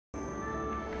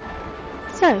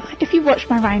So, if you've watched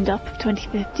my roundup of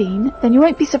 2015, then you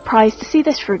won't be surprised to see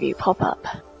this review pop up.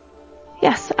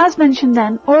 Yes, as mentioned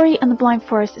then, Ori and the Blind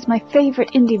Forest is my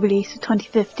favourite indie release of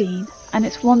 2015, and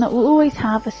it's one that will always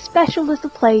have a special little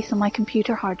place on my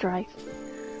computer hard drive.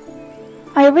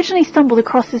 I originally stumbled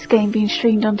across this game being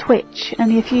streamed on Twitch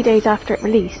only a few days after it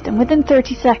released, and within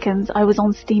 30 seconds I was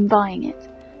on Steam buying it.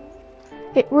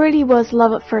 It really was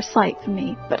love at first sight for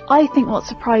me, but I think what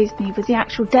surprised me was the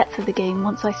actual depth of the game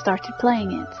once I started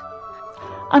playing it.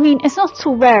 I mean, it's not at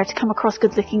all rare to come across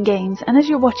good looking games, and as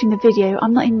you're watching the video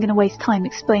I'm not even going to waste time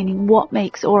explaining what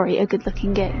makes Ori a good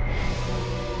looking game.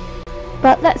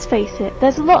 But let's face it,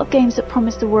 there's a lot of games that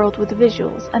promise the world with the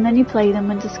visuals, and then you play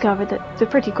them and discover that the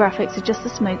pretty graphics are just a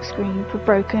smokescreen for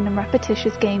broken and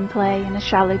repetitious gameplay and a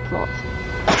shallow plot.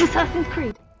 Assassin's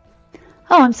Creed!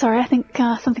 Oh, I'm sorry, I think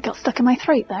something got stuck in my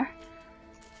throat there.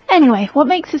 Anyway, what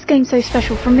makes this game so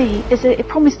special for me is that it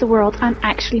promised the world and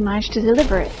actually managed to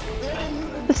deliver it.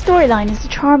 The storyline is a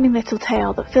charming little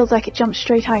tale that feels like it jumps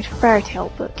straight out of a fairy tale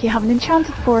book. You have an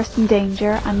enchanted forest in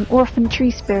danger and an orphan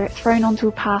tree spirit thrown onto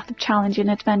a path of challenge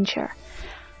and adventure.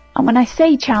 And when I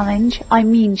say challenge, I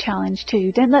mean challenge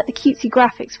too. Don't let the cutesy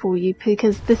graphics fool you,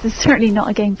 because this is certainly not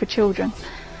a game for children.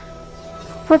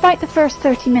 For about the first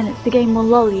 30 minutes the game will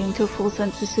lull you into a full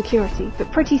sense of security,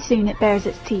 but pretty soon it bares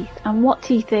its teeth, and what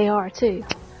teeth they are too.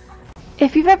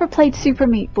 If you've ever played Super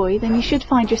Meat Boy, then you should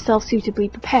find yourself suitably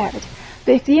prepared.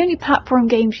 But if the only platform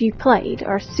games you've played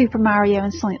are Super Mario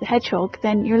and Sonic the Hedgehog,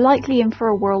 then you're likely in for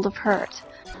a world of hurt.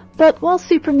 But while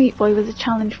Super Meat Boy was a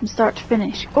challenge from start to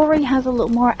finish, Ori has a little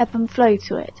more ebb and flow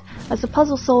to it, as the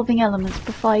puzzle solving elements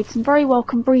provide some very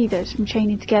welcome breathers from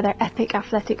chaining together epic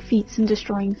athletic feats and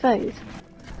destroying foes.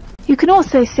 You can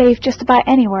also save just about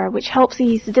anywhere, which helps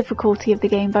ease the difficulty of the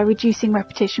game by reducing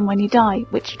repetition when you die,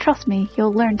 which, trust me,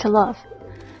 you'll learn to love.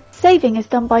 Saving is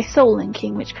done by soul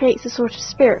linking, which creates a sort of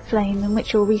spirit flame in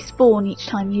which you'll respawn each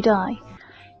time you die.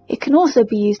 It can also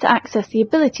be used to access the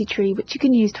ability tree, which you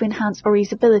can use to enhance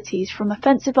Ori's abilities, from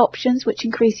offensive options which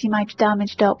increase the amount of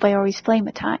damage dealt by Ori's flame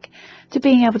attack, to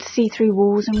being able to see through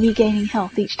walls and regaining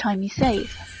health each time you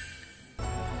save.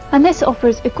 And this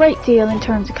offers a great deal in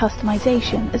terms of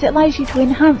customization, as it allows you to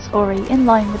enhance Ori in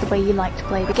line with the way you like to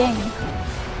play the game.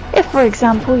 If, for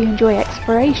example, you enjoy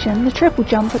exploration, the triple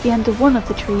jump at the end of one of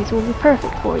the trees will be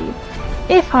perfect for you.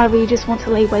 If, however, you just want to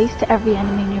lay waste to every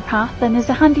enemy in your path, then there's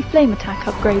a handy flame attack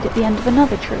upgrade at the end of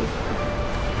another tree.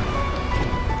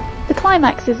 The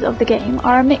climaxes of the game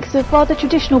are a mix of rather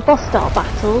traditional boss-style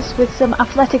battles with some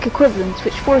athletic equivalents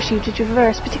which force you to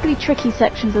traverse particularly tricky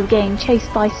sections of the game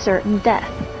chased by certain death.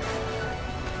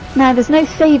 Now, there's no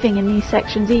saving in these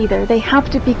sections either, they have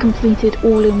to be completed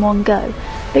all in one go.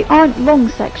 They aren't long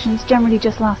sections, generally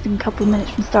just lasting a couple of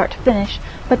minutes from start to finish,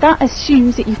 but that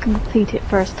assumes that you can complete it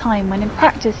first time, when in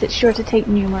practice it's sure to take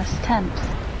numerous attempts.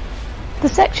 The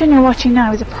section you're watching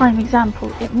now is a prime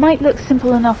example. It might look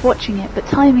simple enough watching it, but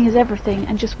timing is everything,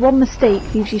 and just one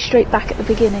mistake leaves you straight back at the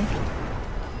beginning.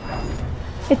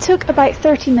 It took about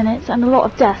 30 minutes and a lot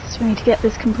of deaths for me to get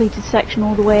this completed section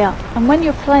all the way up, and when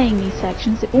you're playing these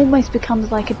sections it almost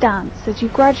becomes like a dance, as you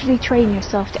gradually train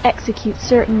yourself to execute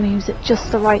certain moves at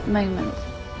just the right moment.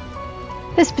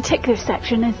 This particular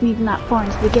section isn't even that far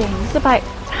into the game, it's about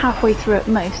halfway through at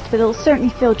most, but it'll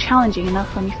certainly feel challenging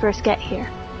enough when you first get here.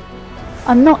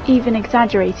 I'm not even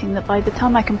exaggerating that by the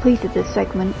time I completed this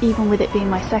segment, even with it being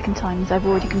my second time as I've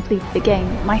already completed the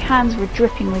game, my hands were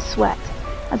dripping with sweat,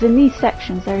 as in these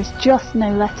sections there is just no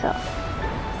let-up.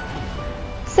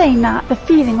 Saying that, the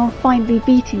feeling of finally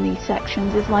beating these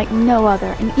sections is like no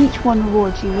other, and each one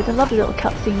rewards you with a lovely little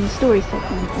cutscene and story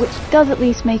segment, which does at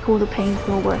least make all the pain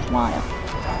feel worthwhile.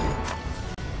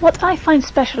 What I find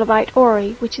special about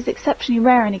Ori, which is exceptionally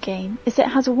rare in a game, is that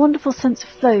it has a wonderful sense of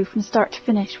flow from start to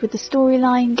finish, with the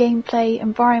storyline, gameplay,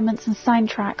 environments and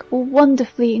soundtrack all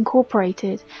wonderfully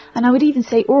incorporated, and I would even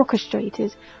say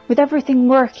orchestrated, with everything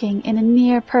working in a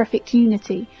near perfect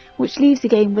unity, which leaves the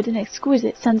game with an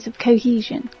exquisite sense of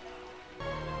cohesion.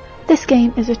 This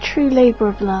game is a true labour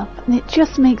of love, and it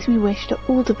just makes me wish that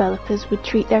all developers would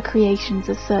treat their creations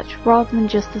as such rather than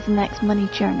just as the next money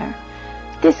churner.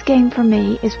 This game for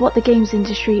me is what the games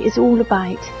industry is all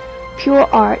about, pure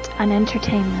art and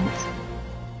entertainment.